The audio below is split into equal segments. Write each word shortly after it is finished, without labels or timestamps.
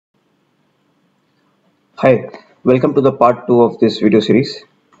Hi, welcome to the part 2 of this video series.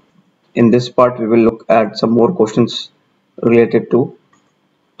 In this part, we will look at some more questions related to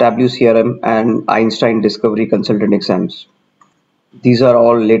Tableau CRM and Einstein Discovery Consultant exams. These are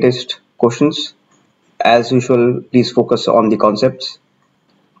all latest questions. As usual, please focus on the concepts.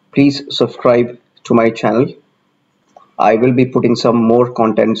 Please subscribe to my channel. I will be putting some more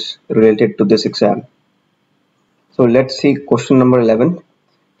contents related to this exam. So let's see question number 11.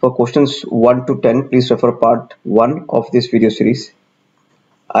 For questions 1 to 10, please refer part 1 of this video series.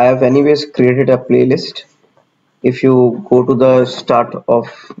 I have anyways created a playlist. If you go to the start of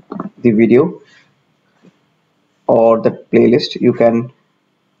the video or the playlist, you can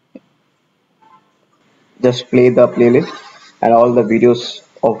just play the playlist and all the videos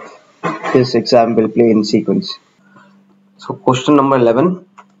of this exam will play in sequence. So question number 11.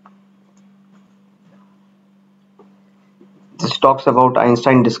 This talks about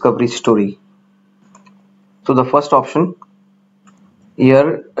Einstein discovery story. So the first option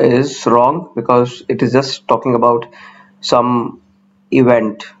here is wrong because it is just talking about some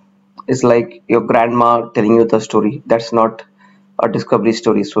event. It's like your grandma telling you the story. That's not a discovery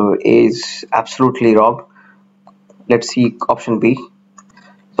story. So A is absolutely wrong. Let's see option B.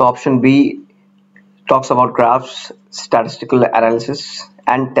 So option B talks about graphs, statistical analysis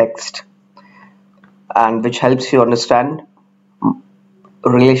and text, and which helps you understand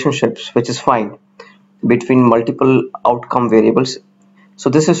relationships, which is fine, between multiple outcome variables.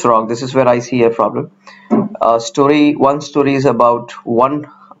 So this is wrong. This is where I see a problem. One story is about one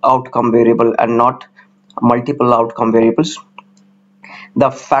outcome variable and not multiple outcome variables.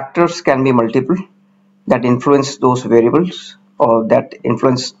 The factors can be multiple that influence those variables or that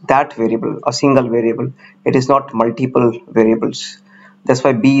influence that variable, a single variable. It is not multiple variables. That's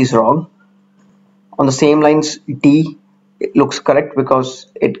why B is wrong. On the same lines, D looks correct because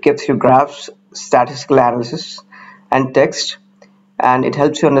it gives you graphs, statistical analysis and text, and it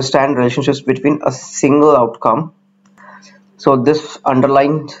helps you understand relationships between a single outcome. So this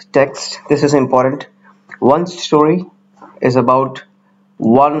underlined text, this is important. One story is about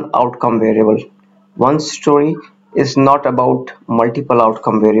one outcome variable. One story is not about multiple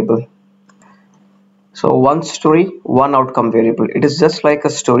outcome variable. So one story, one outcome variable. It is just like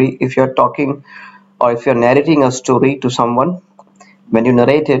a story. If you're talking or if you're narrating a story to someone, when you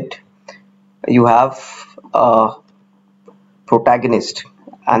narrate it, you have a protagonist,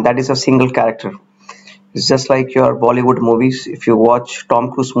 and that is a single character. It's just like your Bollywood movies. If you watch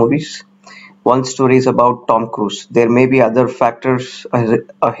Tom Cruise movies, one story is about Tom Cruise. There may be other factors,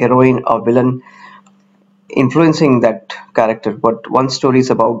 a heroine, a villain, influencing that character, but one story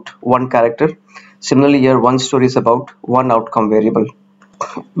is about one character. Similarly, here one story is about one outcome variable.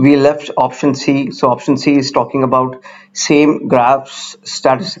 We left option C. So option C is talking about same graphs,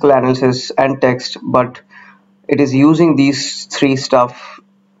 statistical analysis and text, but it is using these three stuff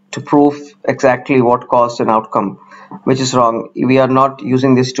to prove exactly what caused an outcome, which is wrong. We are not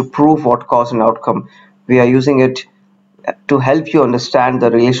using this to prove what caused an outcome. We are using it to help you understand the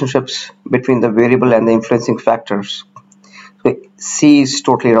relationships between the variable and the influencing factors. So C is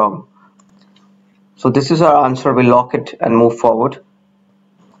totally wrong. So this is our answer. We'll lock it and move forward.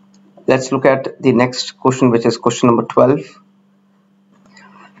 Let's look at the next question, which is question number 12.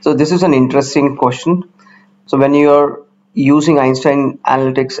 So this is an interesting question. So when you're using Einstein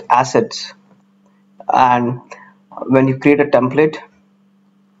Analytics assets and when you create a template,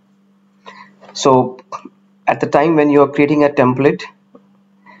 so at the time when you are creating a template,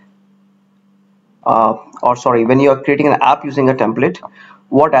 when you are creating an app using a template,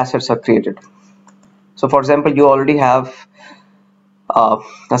 what assets are created? So for example, you already have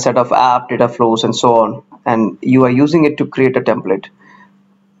a set of app data flows and so on, and you are using it to create a template.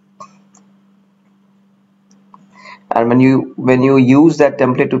 And when you use that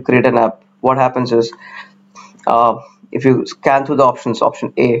template to create an app, what happens is, if you scan through the options,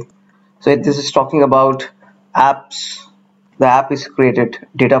 option A, so this is talking about apps. The app is created,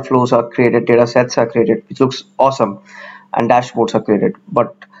 data flows are created, data sets are created, which looks awesome, and dashboards are created.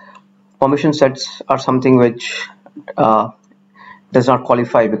 But permission sets are something which does not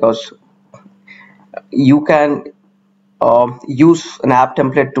qualify, because you can use an app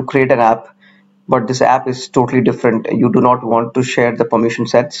template to create an app, but this app is totally different. You do not want to share the permission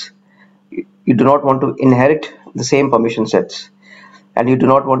sets. You do not want to inherit the same permission sets, and you do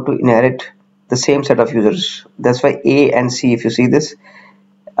not want to inherit the same set of users. That's why A and C, if you see this,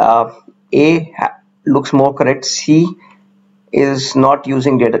 A looks more correct. C is not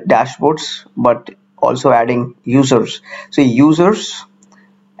using data dashboards, but also adding users. So users,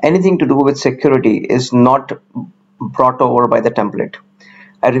 anything to do with security, is not brought over by the template.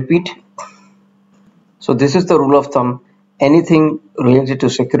 I repeat, So this is the rule of thumb. Anything related to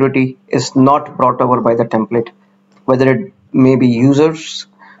security is not brought over by the template, whether it may be users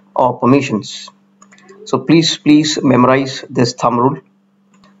or permissions. So please memorize this thumb rule.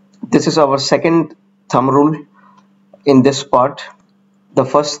 This is our second thumb rule in this part. The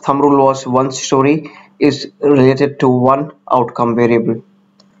first thumb rule was one story is related to one outcome variable.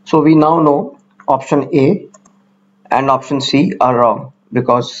 So we now know option A and option C are wrong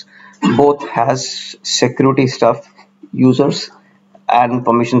because both has security stuff, users and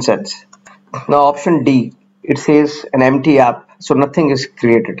permission sets. Now option D, it says an empty app, so nothing is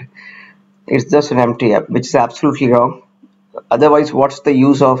created. It's just an empty app, which is absolutely wrong. Otherwise, what's the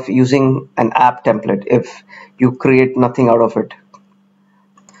use of using an app template if you create nothing out of it?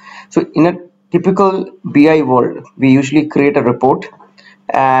 So in a typical BI world, we usually create a report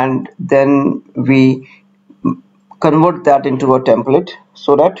and then we convert that into a template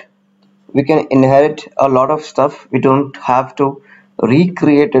so that we can inherit a lot of stuff. We don't have to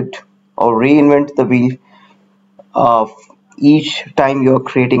recreate it or reinvent the wheel of each time you're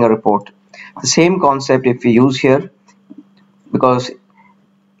creating a report. The same concept if we use here, because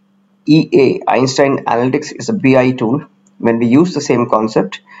Einstein Analytics is a BI tool. When we use the same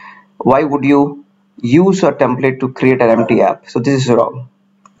concept, why would you use a template to create an empty app? So this is wrong.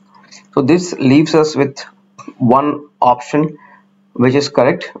 So this leaves us with one option which is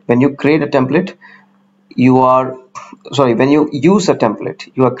correct. When you create a template, when you use a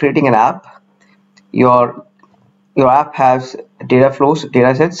template, you are creating an app. Your app has data flows,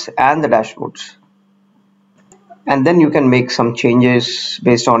 data sets, and the dashboards. And then you can make some changes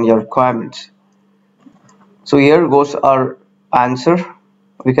based on your requirements. So here goes our answer.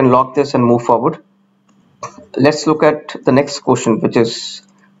 We can lock this and move forward. Let's look at the next question, which is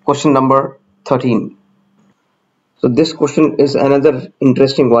question number 13. So this question is another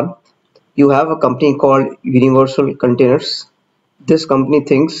interesting one. You have a company called Universal Containers. This company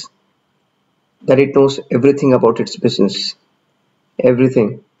thinks that it knows everything about its business,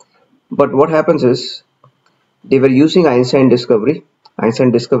 everything. But what happens is they were using Einstein Discovery. Einstein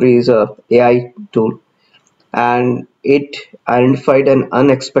Discovery is a AI tool, and it identified an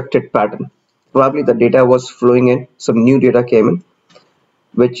unexpected pattern. Probably the data was flowing in, some new data came in,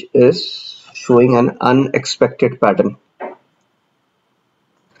 which is showing an unexpected pattern.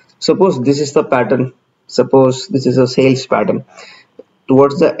 Suppose this is the pattern. Suppose this is a sales pattern.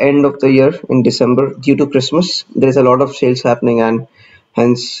 Towards the end of the year in December, due to Christmas, there is a lot of sales happening, and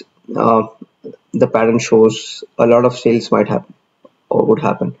hence the pattern shows a lot of sales might happen or would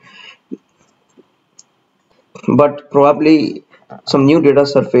happen. But probably some new data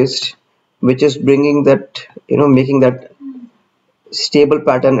surfaced, which is bringing that, making that stable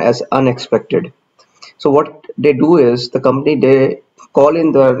pattern as unexpected. So what they do is the company, they call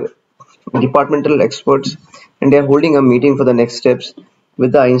in the departmental experts and they're holding a meeting for the next steps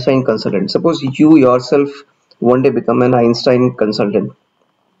with the Einstein consultant. Suppose you yourself one day become an Einstein consultant.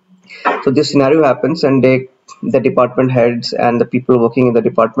 So this scenario happens and the department heads and the people working in the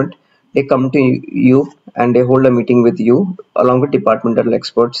department, they come to you and they hold a meeting with you along with departmental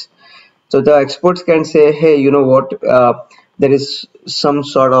experts. So the experts can say, hey, you know what, there is some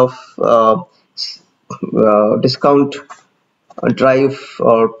sort of discount drive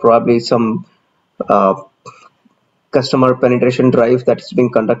or probably some uh, customer penetration drive that is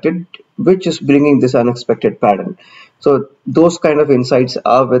being conducted, which is bringing this unexpected pattern. So those kind of insights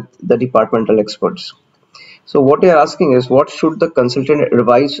are with the departmental experts. So what they are asking is, what should the consultant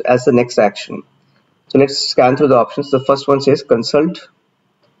revise as the next action? So let's scan through the options. The first one says consult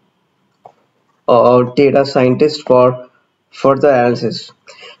or data scientist for further analysis.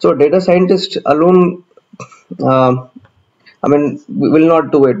 So data scientist alone, I mean, we will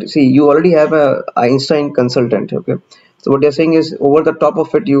not do it. See, you already have a Einstein consultant. Okay, so what they're saying is, over the top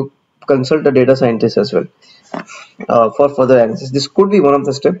of it, you consult a data scientist as well for further analysis. This could be one of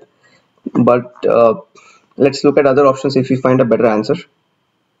the steps, but let's look at other options if we find a better answer.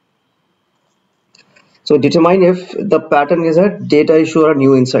 So determine if the pattern is a data issue or a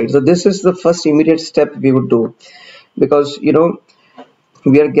new insight. So this is the first immediate step we would do, because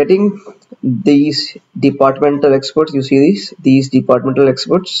we are getting these departmental experts. You see these departmental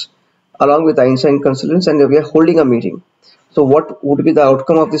experts along with Einstein consultants, and we are holding a meeting. So what would be the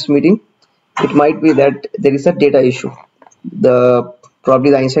outcome of this meeting? It might be that there is a data issue.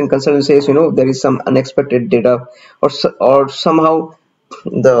 Probably the Einstein consultant says, there is some unexpected data, or somehow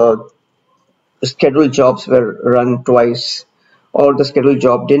the scheduled jobs were run twice, or the scheduled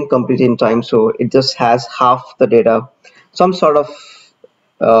job didn't complete in time, so it just has half the data. Some sort of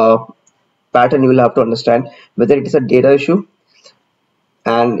uh, pattern you will have to understand whether it is a data issue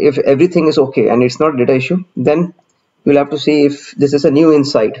And if everything is okay and it's not data issue, then you'll have to see if this is a new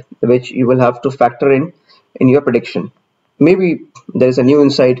insight which you will have to factor in your prediction. Maybe there is a new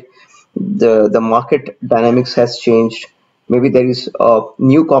insight, the market dynamics has changed, maybe there is a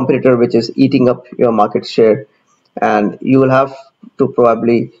new competitor which is eating up your market share, and you will have to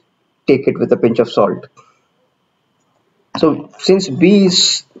probably take it with a pinch of salt. So since B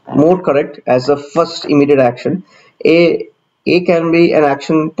is more correct as a first immediate action, A A can be an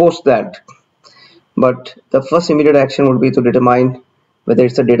action post that, but the first immediate action would be to determine whether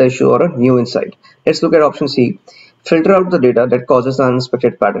it's a data issue or a new insight. Let's look at option C. Filter out the data that causes an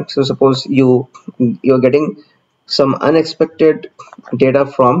unexpected pattern. So suppose you're getting some unexpected data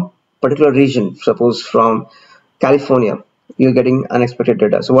from particular region, suppose from California, you're getting unexpected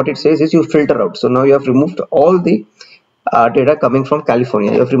data. So what it says is you filter out. So now you have removed all the data coming from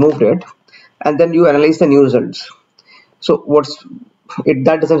California. You have removed it, and then you analyze the new results. So what's it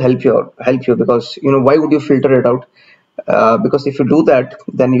that doesn't help you because why would you filter it out? Because if you do that,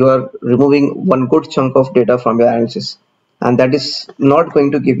 then you are removing one good chunk of data from your analysis, and that is not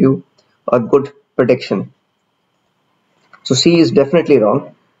going to give you a good prediction. So C is definitely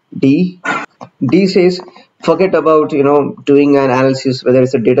wrong. D says forget about doing an analysis whether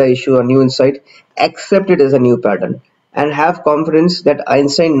it's a data issue or new insight, accept it as a new pattern and have confidence that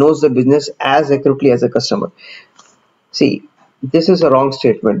Einstein knows the business as accurately as a customer. See, this is a wrong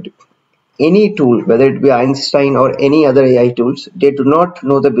statement. Any tool, whether it be Einstein or any other AI tools, they do not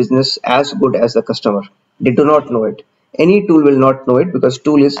know the business as good as the customer. They do not know it. Any tool will not know it because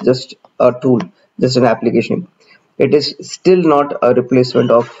tool is just a tool, just an application. It is still not a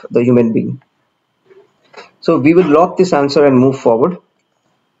replacement of the human being. So we will lock this answer and move forward.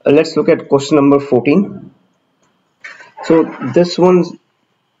 Let's look at question number 14. So this one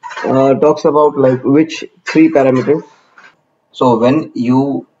talks about like which three parameters. So when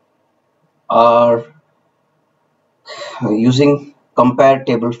you are using compare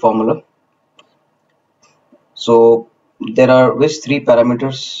table formula, so there are which three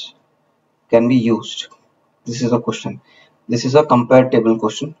parameters can be used. This is a question. This is a compare table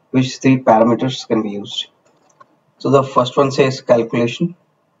question. Which three parameters can be used? So the first one says calculation.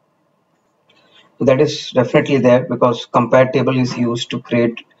 So that is definitely there because compare table is used to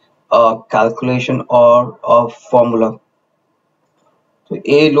create a calculation or a formula. So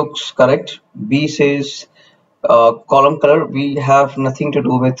A looks correct. B says column color. We have nothing to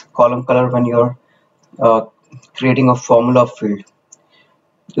do with column color when you're uh, creating a formula field.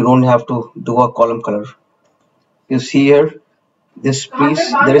 You don't have to do a column color. You see here this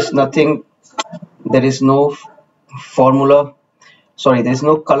piece, there is nothing, there is no formula, sorry, there is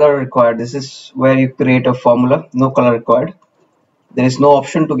no color required. This is where you create a formula, no color required. There is no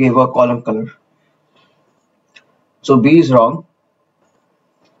option to give a column color. So B is wrong.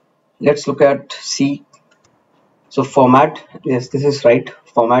 Let's look at C. So format, yes, this is right.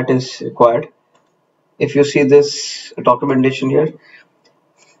 Format is required. If you see this documentation here,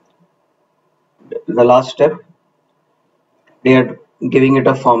 the last step, they are giving it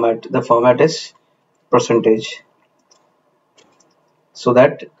a format. The format is percentage, so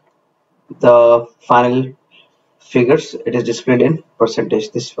that the final figures it is displayed in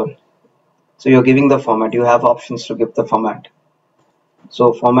percentage. This one. So you're giving the format. You have options to give the format.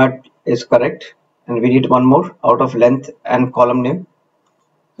 So format is correct, and we need one more out of length and column name.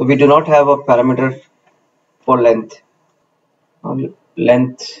 So we do not have a parameter for length.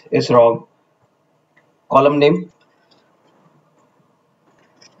 Length is wrong. Column name.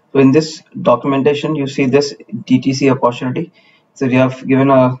 So in this documentation, you see this DTC opportunity. So we have given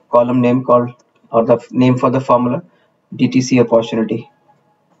a column name called, or the name for the formula, DTC opportunity.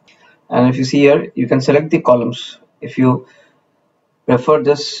 And if you see here, you can select the columns. If you prefer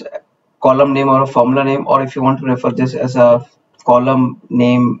this column name or a formula name, or if you want to refer this as a column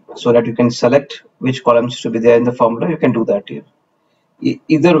name so that you can select which columns to be there in the formula, you can do that here.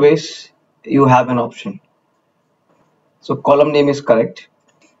 Either ways, you have an option. So column name is correct.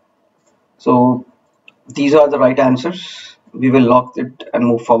 So these are the right answers. We will lock it and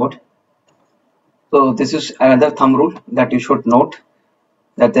move forward. So this is another thumb rule that you should note,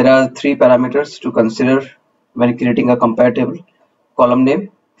 that there are three parameters to consider when creating a compare table: column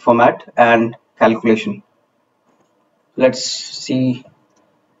name, format, and calculation. Let's see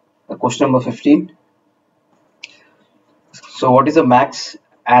question number 15. So what is the max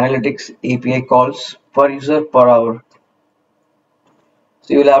analytics API calls per user per hour?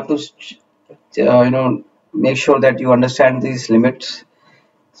 So you'll have to make sure that you understand these limits.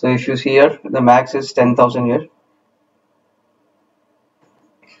 So if you see here, the max is 10,000 here.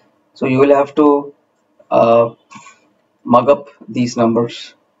 So you will have to mug up these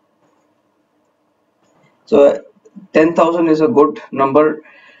numbers. So 10,000 is a good number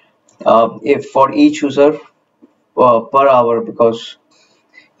if for each user per hour, because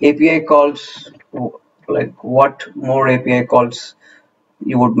API calls, like what more API calls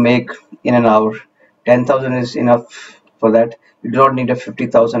you would make in an hour. 10,000 is enough for that. You do not need a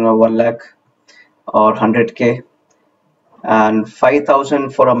 50,000 or 1 lakh or 100K, and 5,000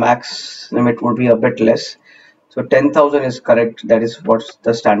 for a max limit would be a bit less. So 10,000 is correct. That is what's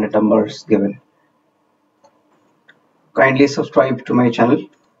the standard number is given. Kindly subscribe to my channel.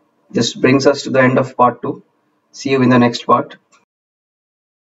 This brings us to the end of part 2. See you in the next part.